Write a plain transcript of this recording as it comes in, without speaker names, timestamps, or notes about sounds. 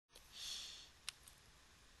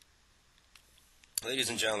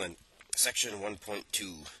Ladies and gentlemen, section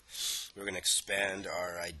 1.2, we're going to expand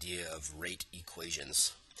our idea of rate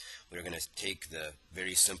equations. We're going to take the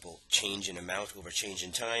very simple change in amount over change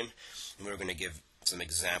in time, and we're going to give some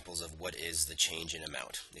examples of what is the change in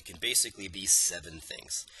amount. It can basically be 7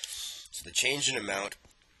 things. So the change in amount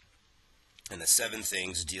and the 7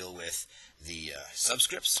 things deal with the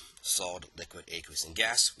subscripts: solid, liquid, aqueous, and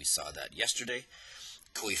gas. We saw that yesterday.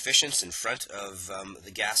 Coefficients in front of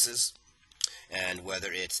the gases, and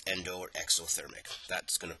whether it's endo or exothermic.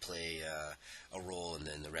 That's going to play a role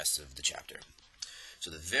in the rest of the chapter. So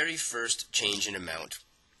the very first change in amount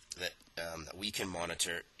that we can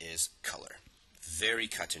monitor is color. Very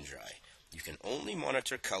cut and dry. You can only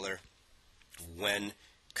monitor color when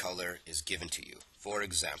color is given to you. For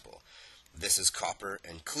example, this is copper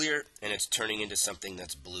and clear, and it's turning into something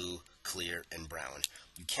that's blue, clear, and brown.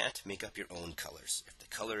 You can't make up your own colors. If the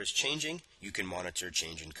color is changing, you can monitor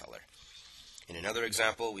change in color. In another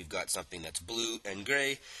example, we've got something that's blue and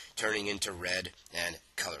gray turning into red and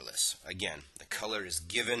colorless. Again, the color is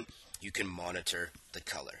given. You can monitor the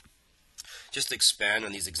color. Just to expand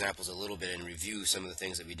on these examples a little bit and review some of the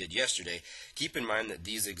things that we did yesterday, keep in mind that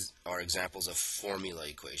these are examples of formula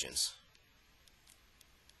equations.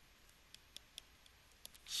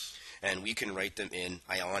 And we can write them in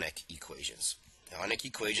ionic equations. Ionic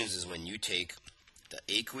equations is when you take the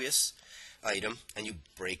aqueous item and you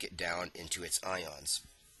break it down into its ions.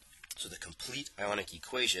 So the complete ionic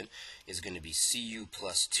equation is going to be Cu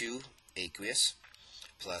plus 2 aqueous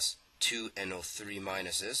plus 2 NO3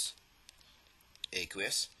 minuses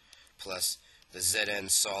aqueous plus the Zn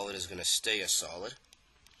solid is going to stay a solid.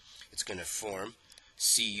 It's going to form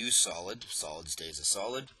Cu solid, solid stays a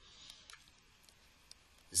solid,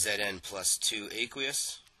 Zn plus 2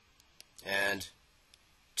 aqueous, and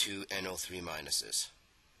 2 NO3 minuses.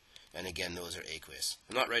 And again, those are aqueous.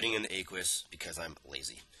 I'm not writing in the aqueous because I'm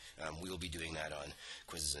lazy. We will be doing that on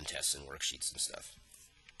quizzes and tests and worksheets and stuff.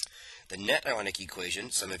 The net ionic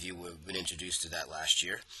equation, some of you have been introduced to that last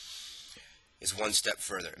year, is one step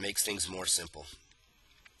further. It makes things more simple.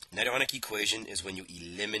 Net ionic equation is when you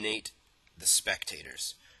eliminate the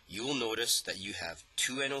spectators. You will notice that you have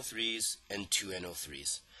 2 NO3s and 2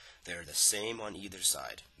 NO3s. They're the same on either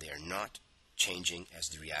side. They are not changing as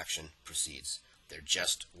the reaction proceeds. They're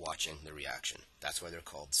just watching the reaction. That's why they're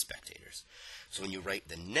called spectators. So when you write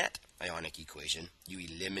the net ionic equation, you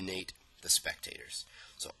eliminate the spectators.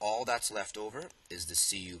 So all that's left over is the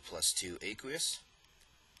Cu plus 2 aqueous,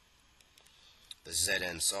 the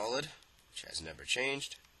Zn solid, which has never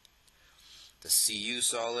changed, the Cu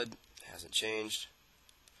solid hasn't changed,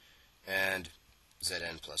 and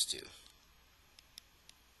Zn plus 2.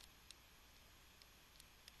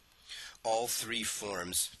 All 3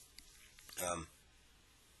 forms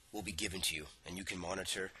will be given to you, and you can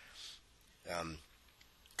monitor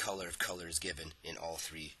color if color is given in all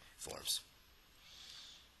 3 forms.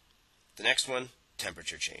 The next one,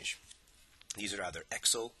 temperature change. These are either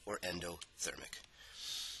exo or endothermic.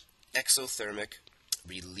 Exothermic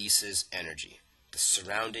releases energy. The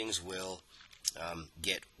surroundings will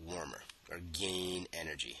get warmer or gain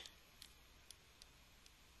energy.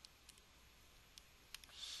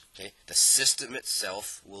 Okay? The system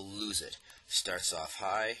itself will lose it. Starts off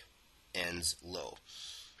high, ends low.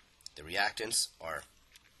 The reactants are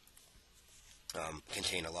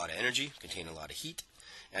contain a lot of energy, contain a lot of heat,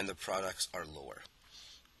 and the products are lower.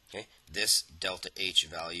 Okay? This delta H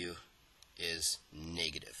value is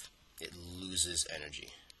negative. It loses energy.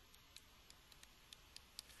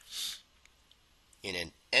 In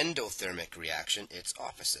an endothermic reaction, it's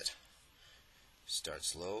opposite.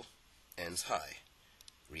 Starts low, ends high.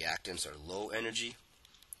 Reactants are low energy,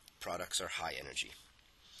 products are high energy.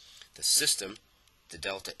 The system, the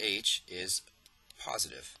delta H, is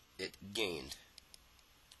positive. It gained.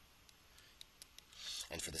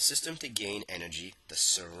 And for the system to gain energy, the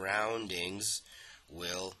surroundings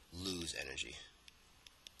will lose energy.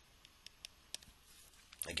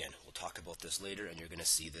 Again, we'll talk about this later, and you're going to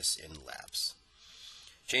see this in labs.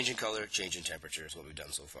 Change in color, change in temperature is what we've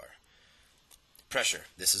done so far. Pressure.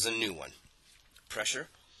 This is a new one. Pressure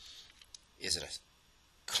is in a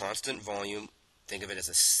constant volume. Think of it as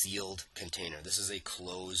a sealed container. This is a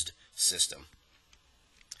closed system.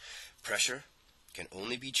 Pressure can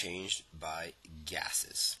only be changed by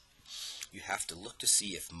gases. You have to look to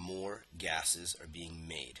see if more gases are being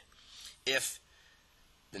made. If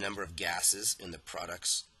the number of gases in the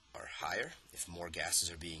products are higher, if more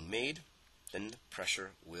gases are being made, then the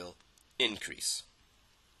pressure will increase.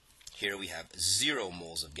 Here we have 0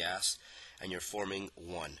 moles of gas, and you're forming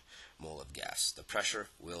 1 mole of gas. The pressure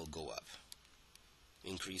will go up.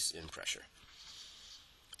 Increase in pressure.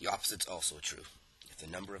 The opposite's also true.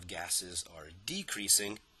 the number of gases are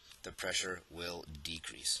decreasing, the pressure will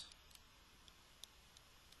decrease.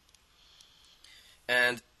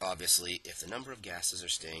 And obviously, if the number of gases are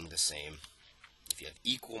staying the same, if you have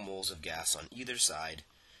equal moles of gas on either side,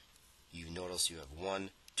 you notice you have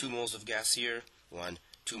 2 moles of gas here,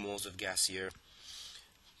 2 moles of gas here.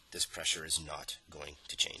 This pressure is not going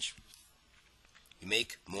to change. You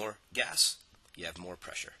make more gas, you have more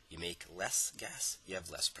pressure. You make less gas, you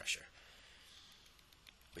have less pressure.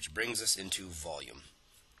 Which brings us into volume.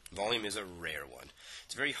 Volume is a rare one.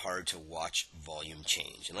 It's very hard to watch volume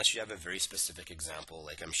change unless you have a very specific example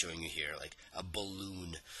like I'm showing you here, like a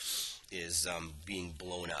balloon is being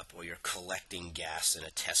blown up, or you're collecting gas in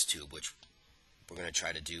a test tube, which we're going to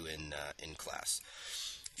try to do in class.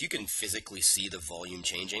 If you can physically see the volume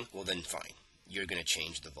changing, well then fine. You're going to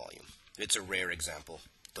change the volume. It's a rare example.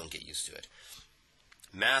 Don't get used to it.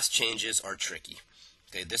 Mass changes are tricky.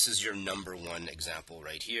 Okay, this is your number 1 example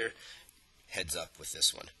right here. Heads up with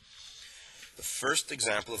this one. The first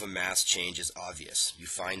example of a mass change is obvious. You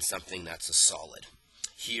find something that's a solid.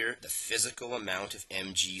 Here, the physical amount of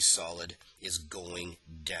mg solid is going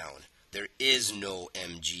down. There is no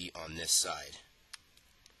mg on this side.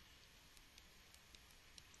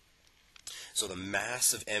 So the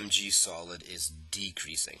mass of mg solid is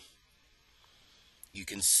decreasing. You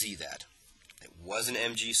can see that. It was an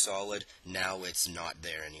mg solid, now it's not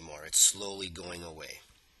there anymore. It's slowly going away.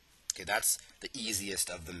 Okay, that's the easiest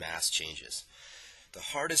of the mass changes. The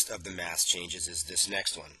hardest of the mass changes is this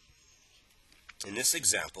next one. In this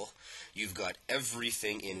example, you've got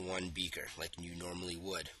everything in one beaker, like you normally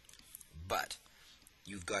would. But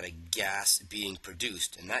you've got a gas being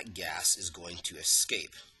produced, and that gas is going to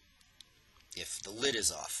escape if the lid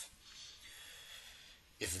is off.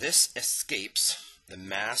 If this escapes, the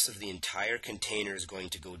mass of the entire container is going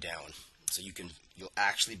to go down. So you'll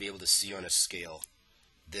actually be able to see on a scale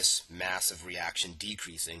this massive reaction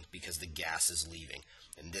decreasing because the gas is leaving.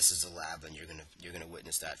 And this is a lab, and you're gonna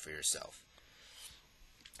witness that for yourself.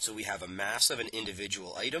 So we have a mass of an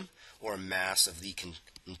individual item or a mass of the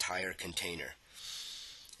entire container.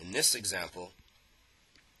 In this example,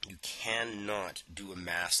 you cannot do a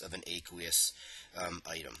mass of an aqueous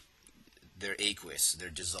item. They're aqueous. They're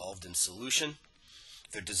dissolved in solution.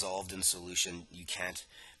 If they're dissolved in solution, you can't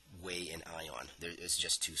weigh an ion. It's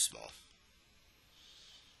just too small.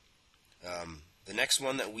 The next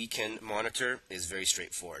one that we can monitor is very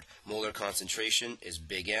straightforward. Molar concentration is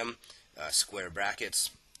big M, square brackets.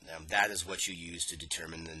 That is what you use to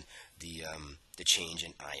determine the change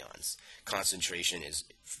in ions. Concentration is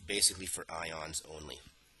basically for ions only.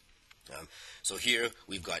 So here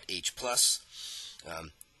we've got H+.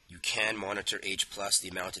 You can monitor H+. The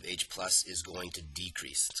amount of H+ is going to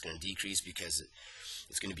decrease. It's going to decrease because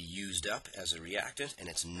it's going to be used up as a reactant, and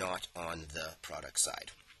it's not on the product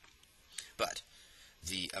side. But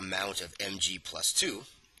the amount of Mg+2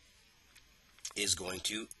 is going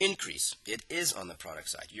to increase. It is on the product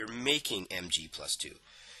side. You're making Mg+2.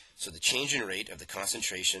 So the change in rate of the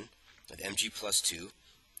concentration of Mg+2,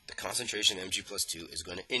 the concentration of Mg+2 is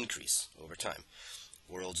going to increase over time.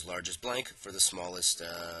 World's largest blank for the smallest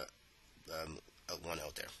one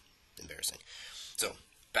out there. Embarrassing. So,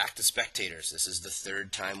 back to spectators. This is the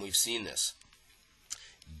 3rd time we've seen this.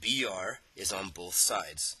 Br is on both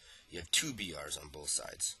sides. You have 2 BRs on both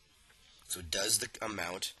sides. So does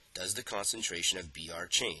the concentration of Br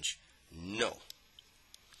change? No.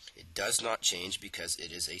 It does not change because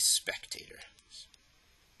it is a spectator.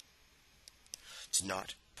 It's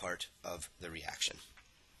not part of the reaction.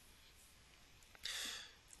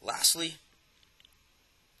 Lastly,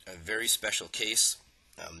 a very special case.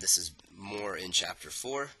 This is more in Chapter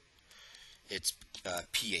 4. It's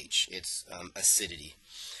pH. It's acidity.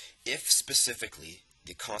 If specifically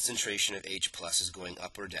the concentration of H+ is going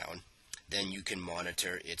up or down, then you can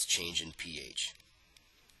monitor its change in pH.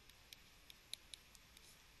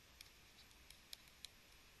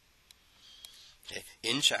 Okay.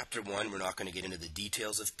 In Chapter 1, we're not going to get into the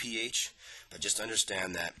details of pH, but just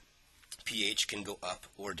understand that pH can go up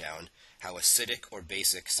or down. How acidic or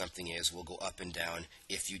basic something is will go up and down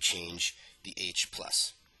if you change the H+.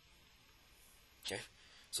 Okay?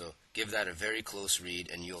 So give that a very close read,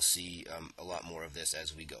 and you'll see a lot more of this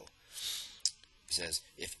as we go. It says,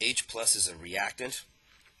 if H+ is a reactant,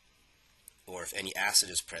 or if any acid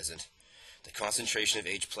is present, the concentration of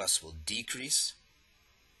H+ will decrease,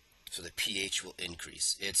 so the pH will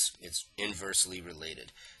increase. It's inversely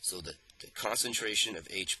related. So the concentration of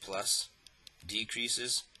H+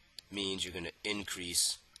 decreases means you're going to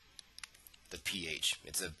increase the pH.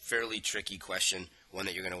 It's a fairly tricky question, one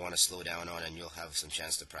that you're going to want to slow down on, and you'll have some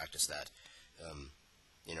chance to practice that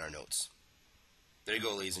in our notes. there you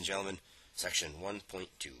go, ladies and gentlemen, section 1.2.